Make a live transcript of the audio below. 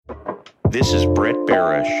This is Brett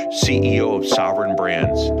Berish, CEO of Sovereign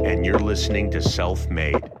Brands, and you're listening to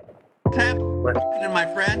Self-Made. What's happening, my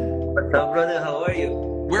friend? What's up, brother? How are you?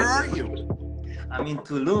 Where are you? I'm in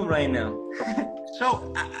Tulum right now.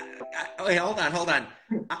 So, wait, hold on.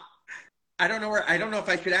 I don't know if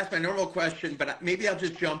I should ask my normal question, but maybe I'll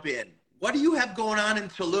just jump in. What do you have going on in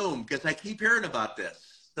Tulum? Because I keep hearing about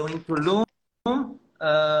this. So in Tulum,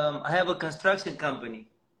 I have a construction company.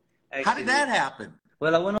 Actually. How did that happen?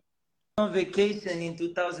 Well, I went on vacation in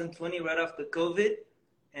 2020, right after COVID,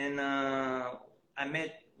 and I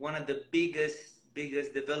met one of the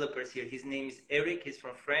biggest developers here. His name is Eric. He's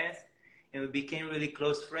from France, and we became really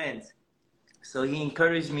close friends. So he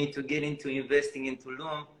encouraged me to get into investing in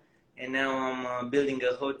Tulum, and now I'm building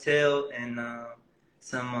a hotel and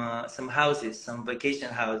some houses, some vacation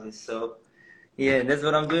houses. So yeah, that's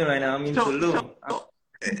what I'm doing right now. I'm in Tulum.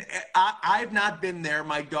 I've not been there.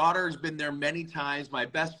 My daughter's been there many times. My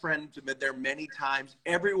best friend's been there many times.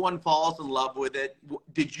 Everyone falls in love with it.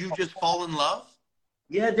 Did you just fall in love?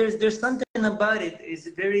 Yeah, there's something about it. It's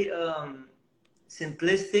very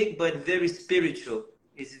simplistic, but very spiritual.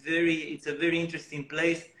 It's a very interesting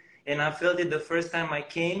place, and I felt it the first time I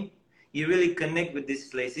came. You really connect with this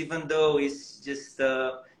place, even though it's just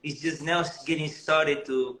now getting started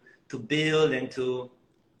to build and to.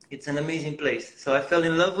 It's an amazing place. So I fell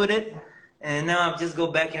in love with it, and now I just go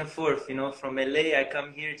back and forth. You know, from LA, I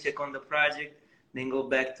come here, check on the project, then go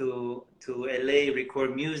back to LA,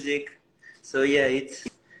 record music. So yeah,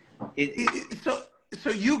 So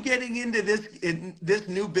you getting into this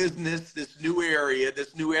new business, this new area,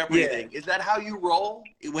 this new everything, yeah. Is that how you roll?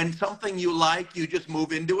 When something you like, you just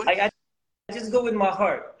move into it? I just go with my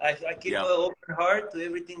heart. I keep an open heart to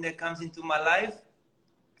everything that comes into my life.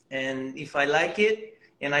 And if I like it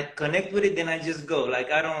and I connect with it, then I just go.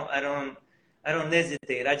 Like I don't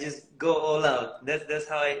hesitate. I just go all out. That's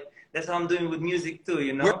how I'm doing with music too,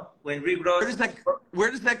 you know? When Rick Ross,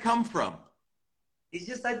 where does that come from?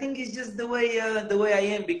 I think it's just the way I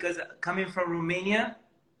am, because coming from Romania,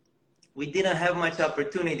 we didn't have much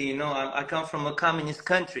opportunity. You know, I come from a communist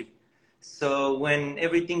country, so when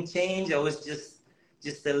everything changed, I was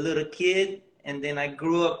just a little kid, and then I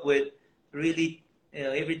grew up with really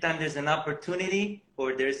every time there's an opportunity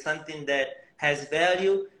or there's something that has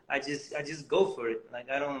value, I just go for it. Like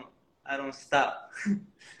I don't stop.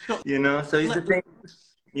 You know, so it's the thing.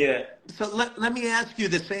 Yeah. So let me ask you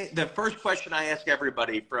the first question I ask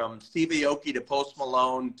everybody, from Steve Aoki to Post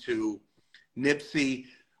Malone to Nipsey.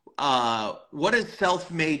 What does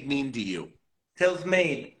self-made mean to you?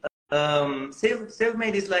 Self-made.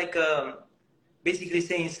 Self-made is like basically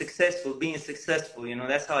saying successful, being successful. You know,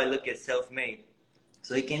 that's how I look at self-made.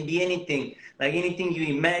 So it can be anything, like anything you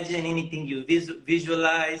imagine, anything you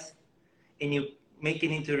visualize, and you make it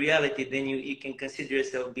into reality. Then you can consider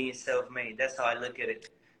yourself being self-made. That's how I look at it.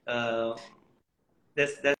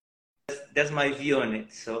 That's my view on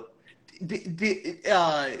it. So,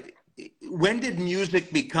 when did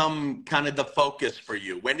music become kind of the focus for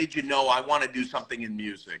you? When did you know I want to do something in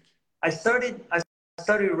music? I started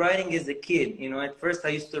writing as a kid. You know, at first I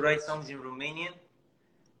used to write songs in Romanian,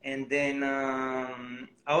 and then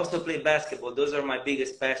I also played basketball. Those are my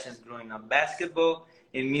biggest passions growing up: basketball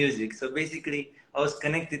and music. So basically, I was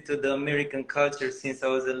connected to the American culture since I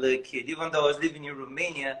was a little kid. Even though I was living in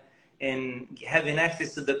Romania, and having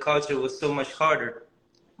access to the culture was so much harder.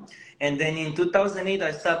 And then in 2008,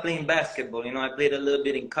 I stopped playing basketball. You know, I played a little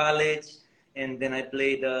bit in college, and then I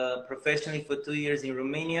played professionally for 2 years in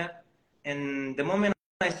Romania. And the moment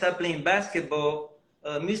I stopped playing basketball,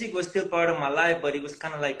 music was still part of my life, but it was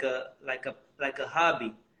kind of like a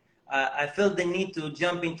hobby. I felt the need to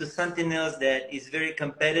jump into something else that is very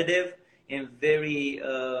competitive and very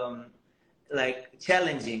like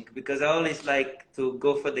challenging, because I always like to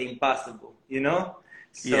go for the impossible, you know?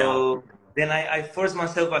 So then I forced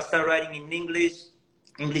myself. I started writing in English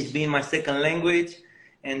being my second language.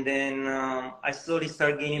 And then I slowly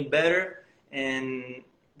started getting better. And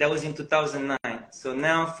that was in 2009. So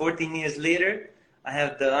now, 14 years later, I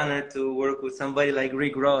have the honor to work with somebody like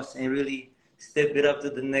Rick Ross and really step it up to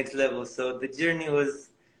the next level. So the journey was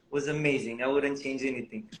amazing. I wouldn't change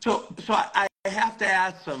anything. So I have to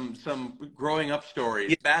ask some growing up stories.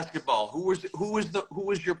 Yeah. Basketball. Who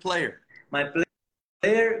was your player? My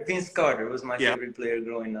player, Vince Carter, was my favorite player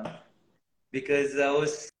growing up, because I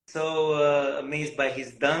was so amazed by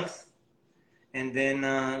his dunks. And then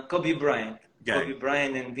Kobe Bryant. Okay. Kobe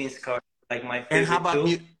Bryant and Vince Carter, like my favorite. And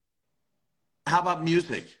how about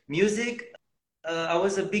music? Music. I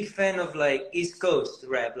was a big fan of like East Coast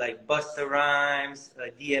rap, like Busta Rhymes,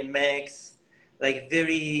 DMX, like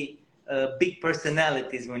very big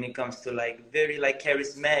personalities when it comes to like very like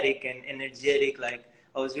charismatic and energetic. Like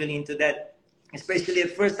I was really into that. Especially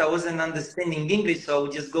at first, I wasn't understanding English, so I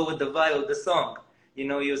would just go with the vibe of the song. You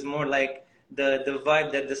know, it was more like the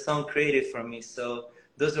vibe that the song created for me. So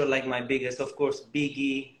those were like my biggest, of course,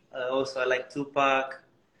 Biggie. Also, I like Tupac,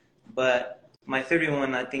 but my favorite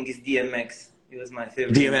one I think is DMX. It was my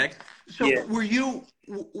favorite. DMX. So Yeah. were you?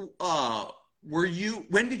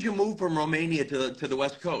 When did you move from Romania to the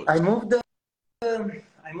West Coast? I moved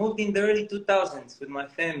in the early 2000s with my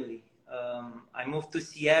family. I moved to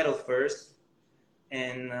Seattle first,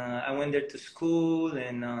 and I went there to school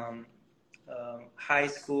and high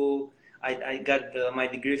school. I got my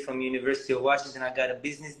degree from University of Washington. I got a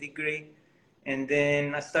business degree, and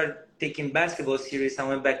then I started taking basketball serious. I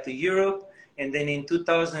went back to Europe, and then in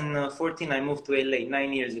 2014 I moved to LA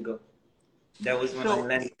 9 years ago. That was when I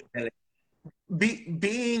landed in LA.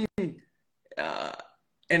 Being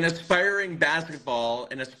an aspiring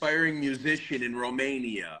an aspiring musician in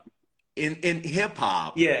Romania, in hip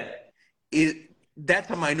hop, Yeah, that's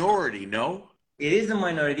a minority, no? it is a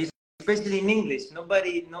minority, especially in English.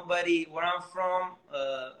 Nobody where I'm from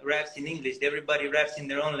raps in English. Everybody raps in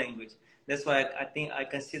their own language. That's why I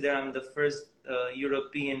consider I'm the first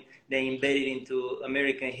European that embedded into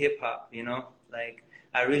American hip hop. You know, like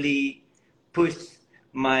I really pushed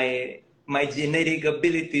my genetic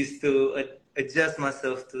abilities to adjust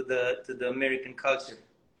myself to the American culture.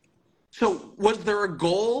 So was there a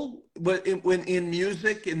goal when in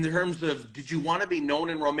music in terms of, did you want to be known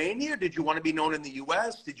in Romania? Did you want to be known in the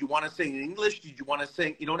US? Did you want to sing in English? Did you want to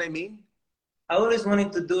sing, you know what I mean? I always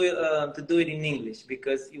wanted to do it in English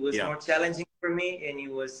because it was more challenging for me, and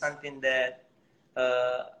it was something that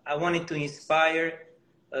I wanted to inspire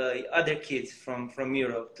other kids from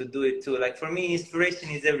Europe to do it too. Like for me, inspiration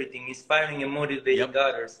is everything. Inspiring and motivating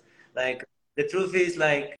others. Like the truth is,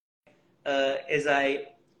 like as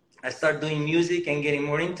I start doing music and getting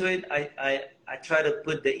more into it, I try to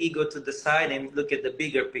put the ego to the side and look at the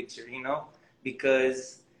bigger picture, you know,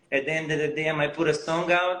 because at the end of the day, I might put a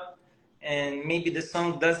song out and maybe the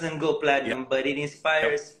song doesn't go platinum, but it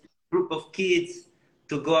inspires a group of kids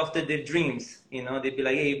to go after their dreams. You know, they'd be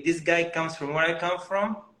like, hey, if this guy comes from where I come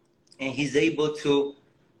from and he's able to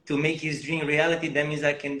make his dream reality, that means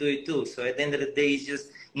I can do it too. So at the end of the day, it's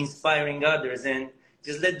just inspiring others and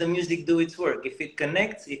just let the music do its work. If it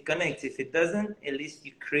connects, it connects. If it doesn't, at least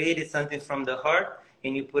you created something from the heart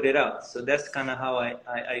and you put it out. So that's kind of how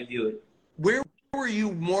I view it. Where were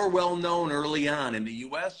you more well known early on, in the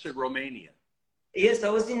US or Romania? Yes, I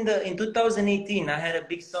was in 2018. I had a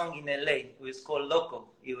big song in LA. It was called Loco.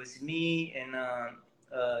 It was me and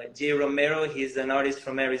Jay Romero. He's an artist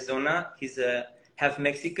from Arizona. He's half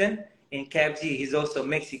Mexican. And Cap G, he's also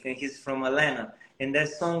Mexican. He's from Atlanta. And that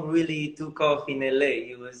song really took off in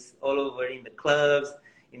LA. It was all over in the clubs,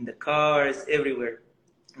 in the cars, everywhere.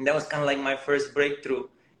 And that was kind of like my first breakthrough.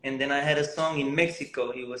 And then I had a song in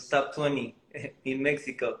Mexico. It was top 20 in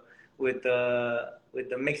Mexico with the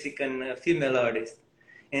Mexican female artist.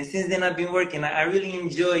 And since then I've been working. I really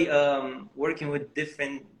enjoy working with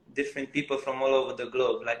different people from all over the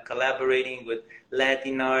globe, like collaborating with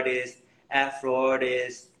Latin artists, Afro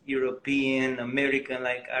artists, European, American.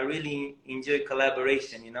 Like I really enjoy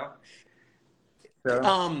collaboration, you know?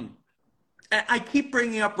 So. I keep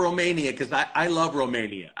bringing up Romania because I love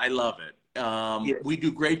Romania. I love it. Yes. We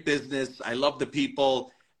do great business. I love the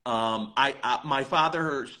people. My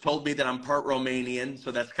father told me that I'm part Romanian,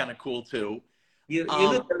 so that's kind of cool too. You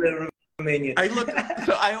look a little Romanian.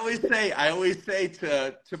 So I always say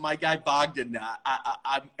to my guy Bogdan,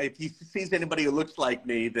 if he sees anybody who looks like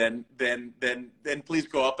me, then please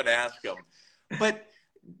go up and ask him. But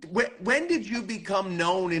when did you become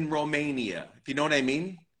known in Romania? If you know what I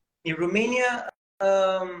mean? In Romania,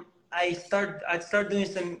 I started doing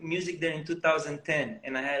some music there in 2010,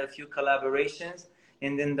 and I had a few collaborations.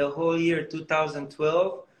 And then the whole year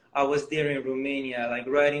 2012, I was there in Romania, like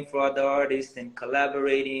writing for other artists and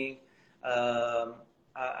collaborating.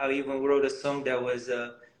 I even wrote a song that was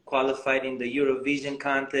qualified in the Eurovision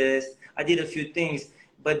contest. I did a few things,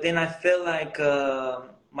 but then I felt like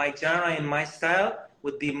my genre and my style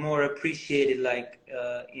would be more appreciated, like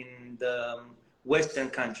in the Western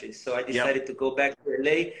countries. So I decided to go back to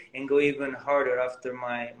LA and go even harder after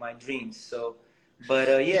my dreams. So, but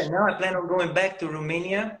now I plan on going back to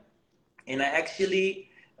Romania. And I actually,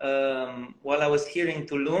 while I was here in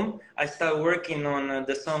Tulum, I started working on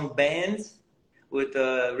the song Bands with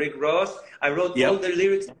Rick Ross. I wrote all the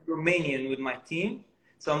lyrics in Romanian with my team.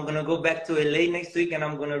 So I'm going to go back to LA next week and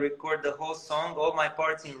I'm going to record the whole song, all my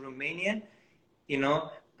parts in Romanian, you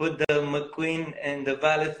know, put the McQueen and the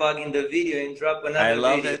Valley Fog in the video and drop another video.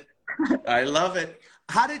 I love it. I love it.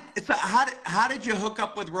 How did you hook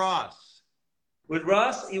up with Ross? With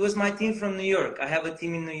Ross, it was my team from New York. I have a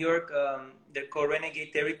team in New York. They're called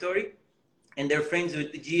Renegade Territory, and they're friends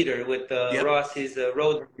with Jeter, with Yep. Ross, his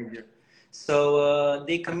road manager. So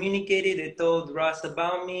they communicated. They told Ross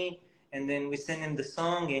about me, and then we sent him the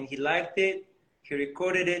song, and he liked it. He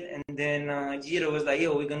recorded it, and then Jeter was like,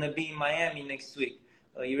 "Yo, we're gonna be in Miami next week.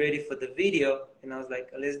 Are you ready for the video?" And I was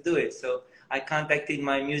like, "Let's do it." So I contacted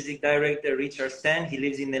my music director, Richard Stan. He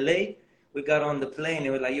lives in LA. We got on the plane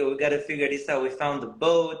and we're like, "Yo, we gotta figure this out." We found the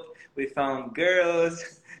boat, we found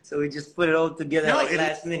girls, so we just put it all together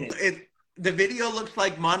last minute. The video looks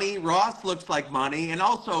like money. Ross looks like money, and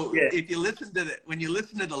also Yeah. if you listen to when you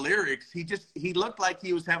listen to the lyrics, he looked like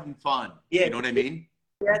he was having fun. Yeah. You know what I mean?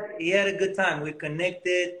 He had a good time. We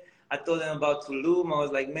connected. I told him about Tulum. I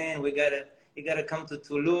was like, "Man, you gotta come to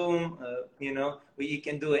Tulum. You know, you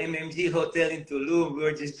can do an MMG hotel in Tulum." We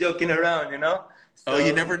were just joking around, you know. So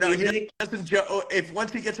you never know. He doesn't if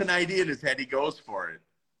once he gets an idea in his head, he goes for it.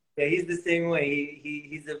 Yeah, he's the same way.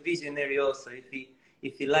 He's a visionary also.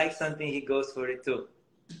 If he likes something, he goes for it too.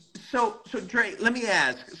 So Drei, let me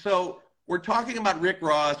ask. So we're talking about Rick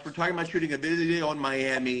Ross. We're talking about shooting a video in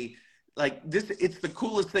Miami. Like this, it's the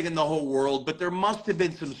coolest thing in the whole world. But there must have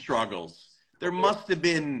been some struggles. There must have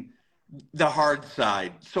been the hard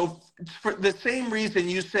side. So for the same reason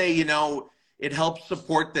you say, you know, it helps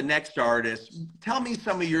support the next artist. Tell me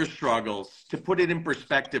some of your struggles to put it in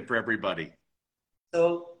perspective for everybody. So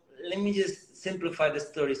let me just simplify the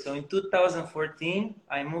story. So in 2014,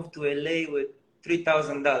 I moved to LA with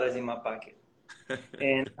 $3,000 in my pocket.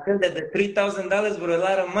 And I felt that the $3,000 were a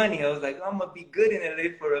lot of money. I was like, I'm gonna be good in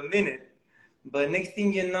LA for a minute. But next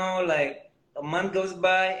thing you know, like a month goes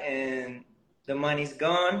by and the money's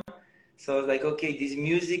gone. So I was like, okay, this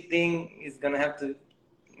music thing is gonna have to,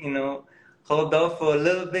 you know, hold off for a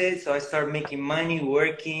little bit. So I started making money,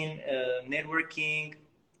 working, networking.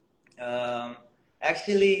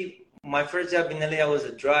 Actually, my first job in LA, I was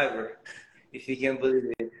a driver, if you can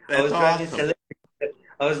believe it. That's awesome.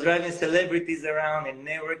 I was driving celebrities around and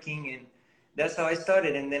networking, and that's how I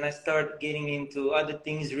started. And then I started getting into other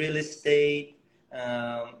things, real estate,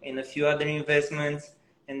 and a few other investments.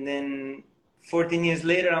 And then 14 years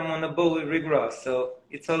later, I'm on a boat with Rick Ross. So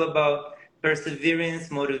it's all about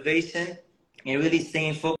perseverance, motivation, and really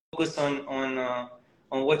staying focused on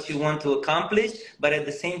what you want to accomplish. But at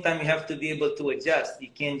the same time, you have to be able to adjust.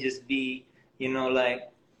 You can't just be, you know,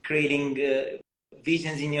 like creating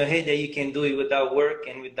visions in your head that you can do it without work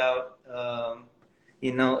and without,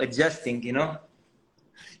 you know, adjusting, you know?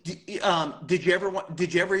 Did you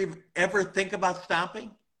ever think about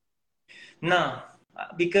stopping? No,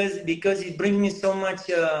 because it brings me so much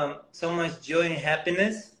joy and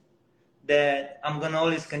happiness that I'm gonna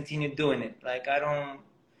always continue doing it. Like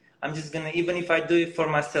I'm just gonna, even if I do it for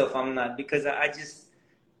myself, I'm not, because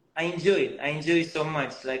I enjoy it. I enjoy it so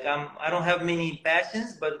much. Like I don't have many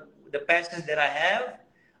passions, but the passions that I have,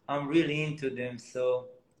 I'm really into them. So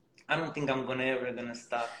I don't think I'm ever gonna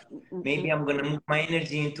stop. Maybe I'm gonna move my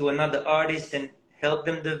energy into another artist and help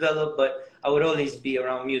them develop, but I would always be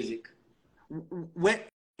around music.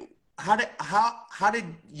 How did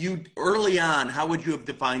you early on? How would you have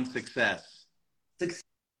defined success?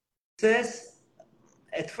 Success.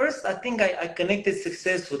 At first, I think I connected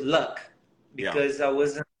success with luck, because I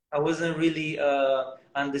wasn't really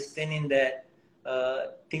understanding that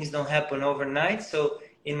things don't happen overnight. So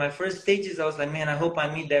in my first stages, I was like, man, I hope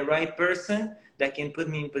I meet that right person that can put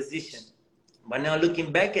me in position. But now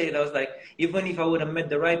looking back at it, I was like, even if I would have met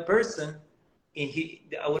the right person,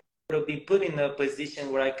 I would have been put in a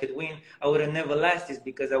position where I could win, I would have never lasted,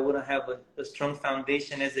 because I wouldn't have a strong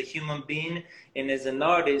foundation as a human being and as an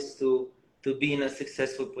artist to be in a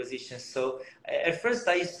successful position. So at first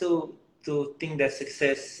I used to think that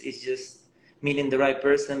success is just meeting the right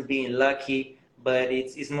person, being lucky, but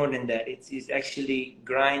it's more than that. It's actually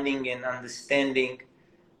grinding and understanding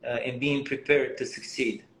and being prepared to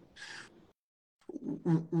succeed.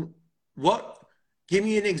 Give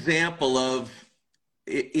me an example of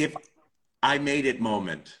if I made it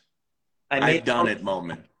moment. I've done it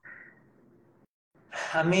moment.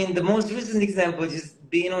 I mean, the most recent example is just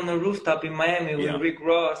being on the rooftop in Miami with Rick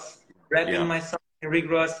Ross, rapping my song, and Rick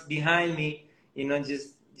Ross behind me, you know,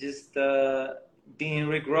 just being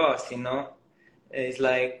Rick Ross, you know.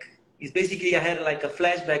 It's basically, I had like a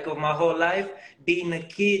flashback of my whole life, being a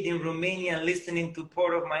kid in Romania and listening to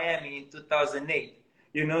Port of Miami in 2008.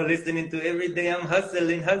 You know, listening to every day I'm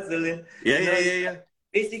hustling. Yeah.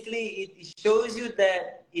 Basically, it shows you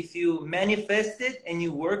that if you manifest it and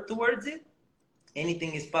you work towards it,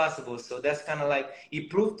 anything is possible. So that's kind of like, it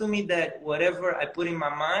proved to me that whatever I put in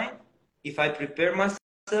my mind, if I prepare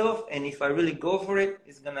myself and if I really go for it,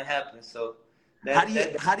 it's gonna happen. So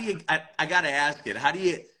I gotta ask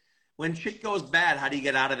it. When shit goes bad, how do you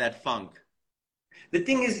get out of that funk? The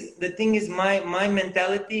thing is, my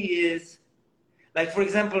mentality is like, for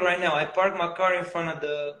example, right now I park my car in front of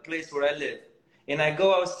the place where I live, and I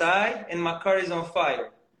go outside and my car is on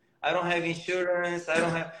fire. I don't have insurance. I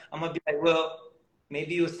don't have. I'm gonna be like, well,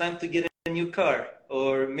 maybe it was time to get a new car,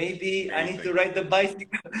 or maybe Amazing. I need to ride the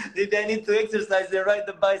bicycle. Maybe I need to exercise and ride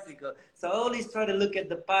the bicycle. So I always try to look at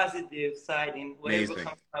the positive side in whatever Amazing.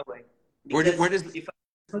 comes my way. Where does if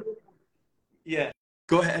I, yeah.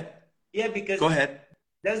 Go ahead. Yeah, because Go ahead.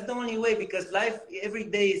 that's the only way, because life every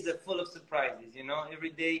day is full of surprises.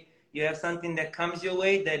 Every day you have something that comes your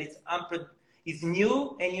way that is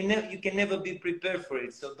new, and you can never be prepared for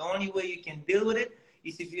it. So the only way you can deal with it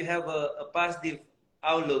is if you have a positive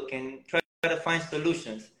outlook and try to find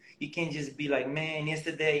solutions. You can't just be like, man,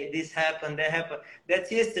 yesterday this happened, that happened.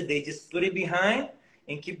 That's yesterday. Just put it behind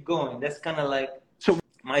and keep going. That's kind of like So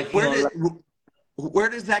my view on life. Where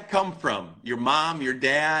does that come from? Your mom, your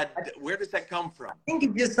dad? Where does that come from? I think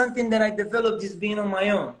it's just something that I developed just being on my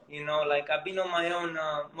own. Like I've been on my own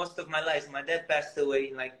most of my life. My dad passed away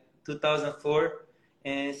in like 2004.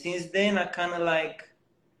 And since then, I kind of like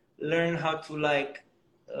learned how to like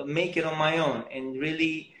make it on my own and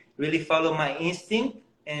really, really follow my instinct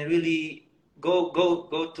and really go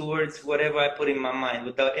towards whatever I put in my mind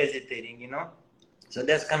without hesitating. So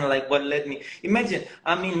that's kind of like what led me. Imagine,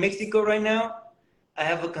 I'm in Mexico right now. I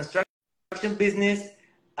have a construction business.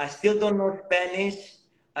 I still don't know Spanish.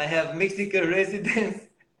 I have Mexican residence,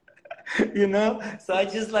 So I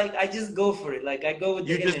just go for it. Like I go with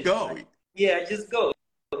the energy. You just go. Yeah, I just go.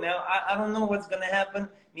 Now, I don't know what's going to happen.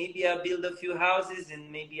 Maybe I build a few houses and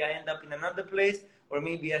maybe I end up in another place, or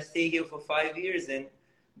maybe I stay here for 5 years and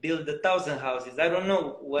build 1,000 houses. I don't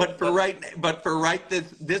know. But for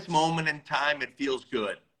this moment in time, it feels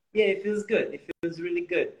good. Yeah, it feels good. It feels really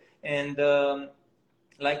good. And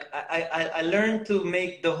like I learned to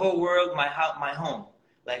make the whole world my home.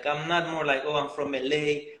 Like I'm not more like, oh, I'm from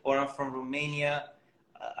LA or I'm from Romania.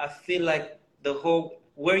 I feel like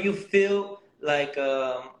where you feel like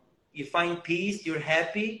you find peace, you're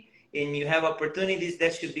happy, and you have opportunities,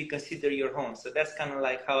 that should be considered your home. So that's kind of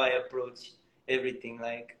like how I approach everything.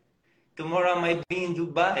 Like tomorrow I might be in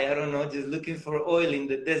Dubai, I don't know, just looking for oil in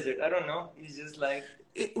the desert. I don't know. It's just like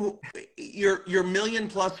your million+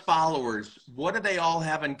 followers, what do they all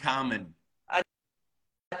have in common? I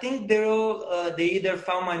think they're all they either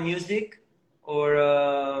found my music,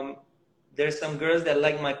 or there's some girls that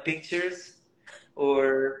like my pictures,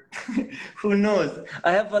 or who knows.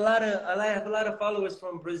 I have a lot of followers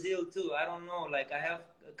from Brazil too. I don't know, like I have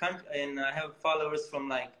followers from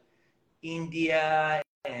like India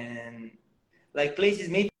and like places,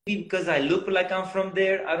 maybe because I look like I'm from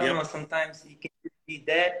there. I don't know, sometimes you can be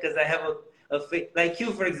that because I have a like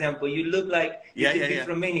you, for example, you look like you could be from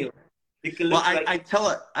Romania.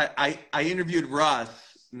 I interviewed Russ.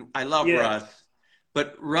 I love Russ.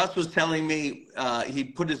 But Russ was telling me he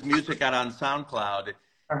put his music out on SoundCloud,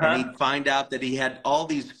 and he'd find out that he had all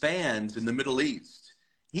these fans in the Middle East.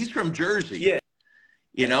 He's from Jersey,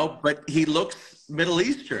 but he looks Middle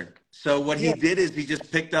Eastern. So what he did is he just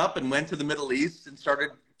picked up and went to the Middle East and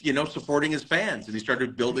started, supporting his fans, and he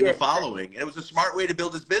started building a following. And it was a smart way to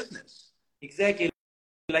build his business. Exactly.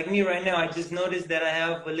 Like me right now, I just noticed that I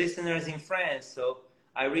have listeners in France. So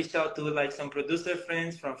I reached out to like some producer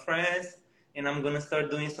friends from France. And I'm going to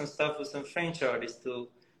start doing some stuff with some French artists to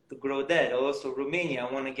grow that. Also, Romania.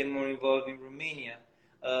 I want to get more involved in Romania.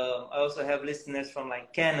 I also have listeners from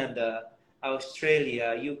like Canada,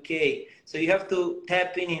 Australia, UK. So you have to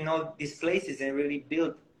tap in all these places and really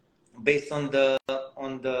build based on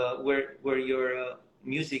where your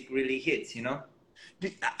music really hits,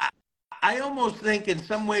 I almost think in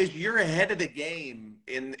some ways you're ahead of the game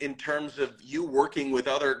in terms of you working with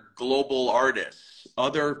other global artists,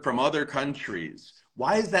 from other countries.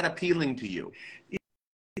 Why is that appealing to you?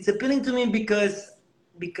 It's appealing to me because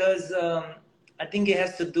I think it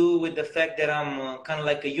has to do with the fact that I'm kind of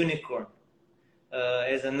like a unicorn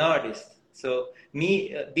as an artist. So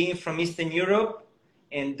me being from Eastern Europe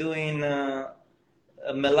and doing a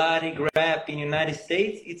melodic rap in United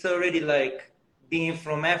States, it's already like being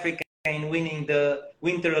from Africa and winning the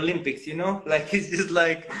Winter Olympics, like it's just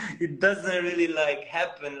like it doesn't really like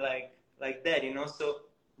happen like that, so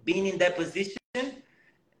being in that position,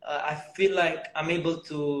 I feel like I'm able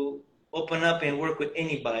to open up and work with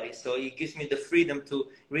anybody. So it gives me the freedom to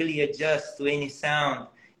really adjust to any sound,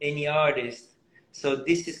 any artist. So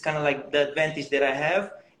this is kind of like the advantage that I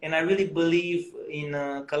have. And I really believe in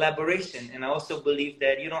collaboration. And I also believe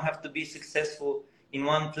that you don't have to be successful in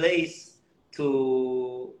one place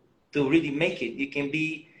to really make it. You can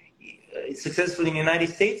be successful in the United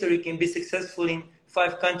States, or you can be successful in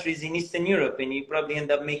 5 countries in Eastern Europe, and you probably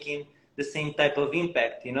end up making the same type of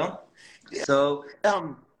impact, you know? Yeah. So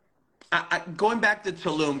Going back to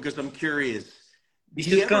Tulum, because I'm curious, you do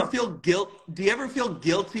you should ever come. do you ever feel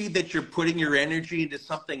guilty that you're putting your energy into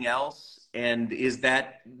something else? And is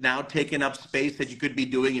that now taking up space that you could be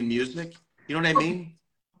doing in music? You know what I mean?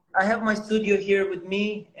 I have my studio here with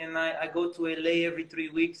me, and I go to LA every 3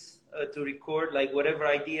 weeks to record, like whatever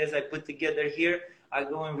ideas I put together here, I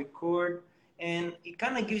go and record. And it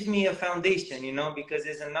kind of gives me a foundation, you know, because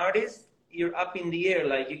as an artist, you're up in the air.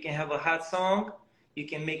 Like, you can have a hot song, you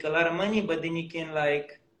can make a lot of money, but then you can,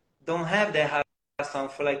 like, don't have that hot song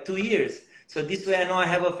for like 2 years. So this way I know I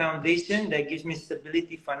have a foundation that gives me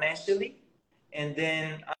stability financially. And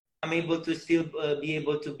then I'm able to still be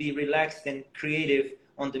able to be relaxed and creative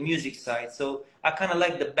on the music side. So I kind of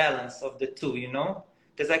like the balance of the two, you know,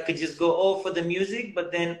 because I could just go all for the music,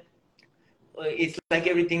 but then it's like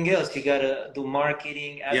everything else. You gotta do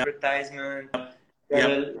marketing, advertisement,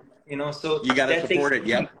 you know, so you gotta support it.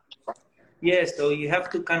 Yeah. Yeah, so you have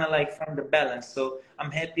to kind of like find the balance. So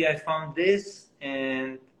I'm happy I found this,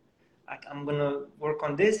 and I'm gonna work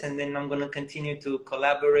on this, and then I'm gonna continue to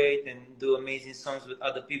collaborate and do amazing songs with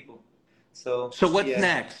other people. So what's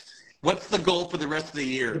next? What's the goal for the rest of the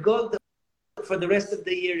year? The goal for the rest of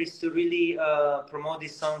the year is to really promote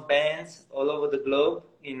this song bands all over the globe.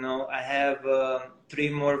 You know, I have 3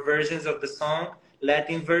 more versions of the song: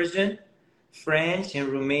 Latin version, French, and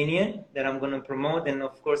Romanian that I'm going to promote, and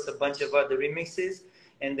of course a bunch of other remixes.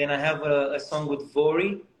 And then I have a song with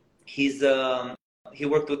Vori. He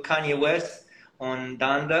worked with Kanye West on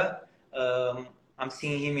Danda. I'm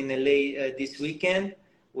seeing him in LA this weekend.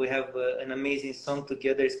 We have an amazing song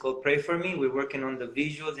together. It's called Pray For Me. We're working on the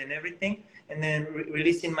visuals and everything. And then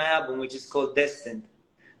releasing my album, which is called Destined.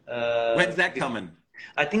 When's that coming?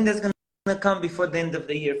 I think that's going to come before the end of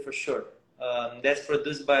the year for sure. That's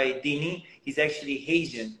produced by Dini. He's actually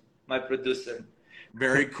Haitian, my producer.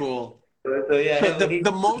 Very cool. So yeah, so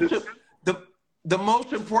the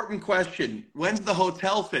most important question: when's the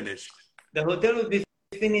hotel finished? The hotel will be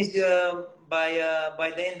finished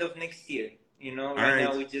by the end of next year. You know, right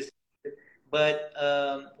now we just. But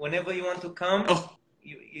whenever you want to come,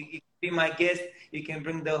 you can be my guest. You can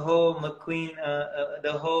bring the whole McQueen,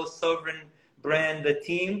 the whole Sovereign brand, the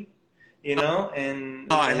team. You know, and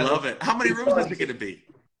I love it. How many rooms is it going to be?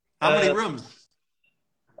 How many rooms?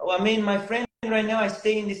 Well, I mean, my friend right now, I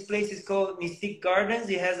stay in this place. It's called Mystique Gardens.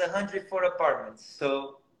 It has 104 apartments.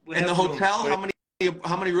 So and the hotel,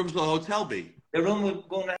 how many rooms will the hotel be? The room we're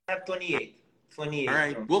going to have 28. 28. All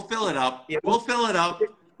right, rooms. We'll fill it up. Yeah, we'll fill it up.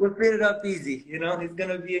 We'll fill it up easy. You know, it's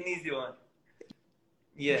gonna be an easy one.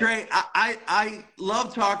 Yeah. Drei, I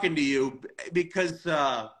love talking to you because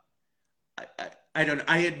I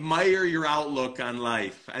admire your outlook on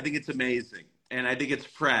life. I think it's amazing, and I think it's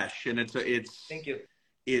fresh, and it's Thank you.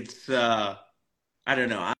 It's I don't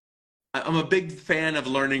know. I'm a big fan of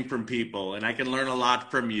learning from people, and I can learn a lot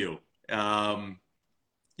from you.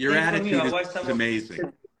 Your attitude is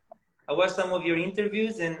amazing. I watched some of your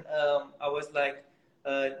interviews, and I was like,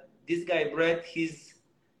 this guy Brett, he's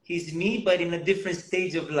me, but in a different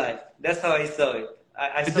stage of life. That's how I saw it.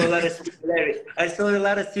 I saw a lot of similarities. I saw a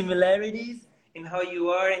lot of similarities in how you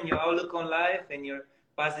are and your outlook on life and your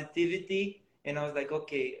positivity. And I was like,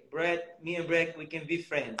 okay, Brett, me and Brett, we can be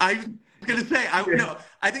friends. I was going to say,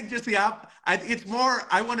 I think just it's more,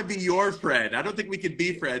 I want to be your friend. I don't think we can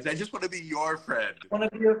be friends. I just want to be your friend. I want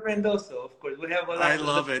to be your friend also, of course. We have a lot. I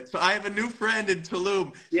love it. So I have a new friend in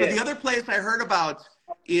Tulum. Yeah. So the other place I heard about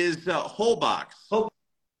is Holbox.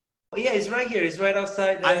 Yeah, it's right here. It's right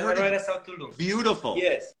outside. I heard right outside Tulum. Beautiful.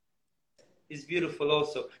 Yes. It's beautiful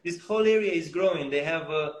also. This whole area is growing. They have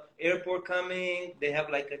a airport coming. They have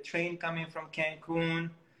like a train coming from Cancun.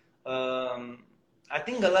 I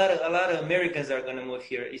think a lot of Americans are gonna move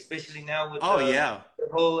here, especially now with the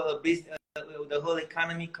whole business, the whole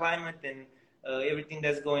economy, climate, and everything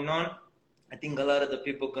that's going on. I think a lot of the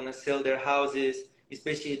people are gonna sell their houses,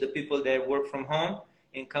 especially the people that work from home,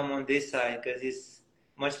 and come on this side because it's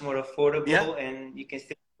much more affordable and you can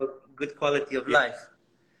still have a good quality of life.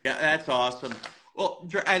 Yeah, that's awesome. Well,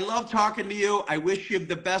 I love talking to you. I wish you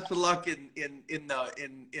the best of luck in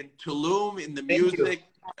Tulum, in the music.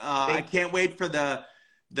 I can't wait for the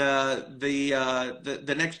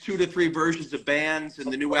next 2 to 3 versions of bands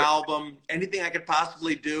and the new album. Anything I could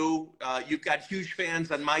possibly do. You've got huge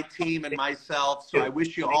fans on my team and myself, so I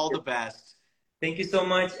wish you all the best. Thank you so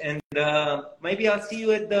much, and maybe I'll see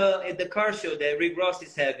you at the car show that Rick Ross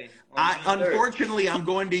is having. Unfortunately, I'm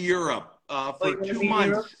going to Europe for 2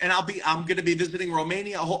 months, and I'm going to be visiting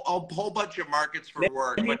Romania, a whole bunch of markets for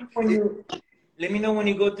work. Let me know when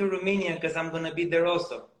you go to Romania, because I'm going to be there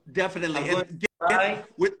also. Definitely. And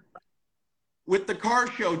with the car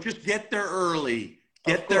show, just get there early.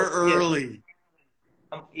 Get there early.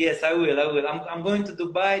 Yes, I will. I'm going to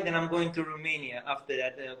Dubai, then I'm going to Romania after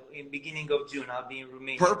that. In beginning of June, I'll be in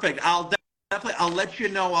Romania. Perfect. I'll let you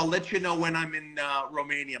know. I'll let you know when I'm in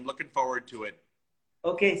Romania. I'm looking forward to it.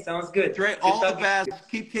 Okay, sounds good. Drei, all the best.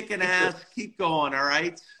 Keep kicking ass. Keep going. All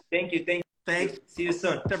right. Thank you. Thanks. See you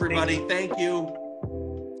soon. Everybody. Thank you.